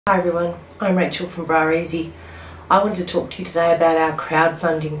Hi everyone, I'm Rachel from BraEasy. I want to talk to you today about our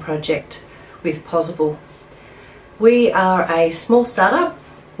crowdfunding project with Pozible. We are a small startup.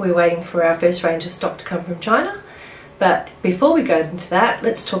 We're waiting for our first range of stock to come from China. But before we go into that,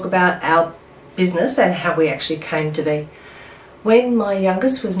 let's talk about our business and how we actually came to be. When my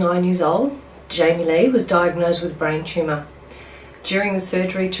youngest was 9 years old, Jamie Lee was diagnosed with a brain tumour. During the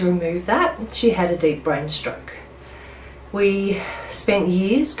surgery to remove that, she had a deep brain stroke. We spent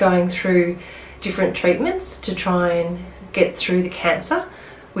years going through different treatments to try and get through the cancer,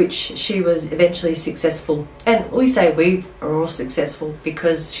 which she was eventually successful. And we say we are all successful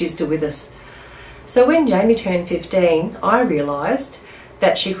because she's still with us. So when Jamie turned 15, I realised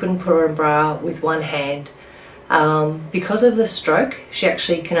that she couldn't put on a bra with one hand. Because of the stroke, she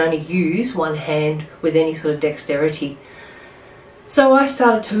actually can only use one hand with any sort of dexterity. So I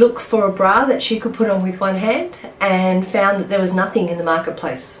started to look for a bra that she could put on with one hand and found that there was nothing in the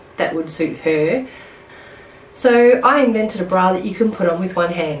marketplace that would suit her. So I invented a bra that you can put on with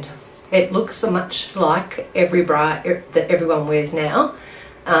one hand. It looks much like every bra that everyone wears now.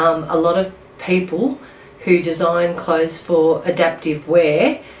 A lot of people who design clothes for adaptive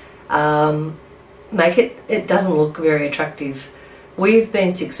wear make it doesn't look very attractive. We've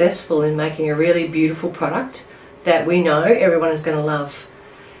been successful in making a really beautiful product that we know everyone is going to love.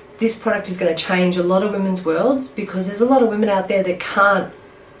 This product is going to change a lot of women's worlds because there's a lot of women out there that can't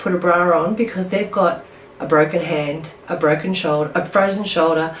put a bra on because they've got a broken hand, a broken shoulder, a frozen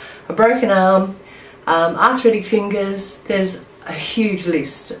shoulder, a broken arm, arthritic fingers. There's a huge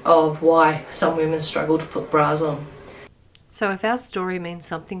list of why some women struggle to put bras on. So if our story means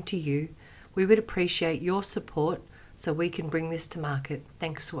something to you, we would appreciate your support so we can bring this to market.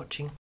 Thanks for watching.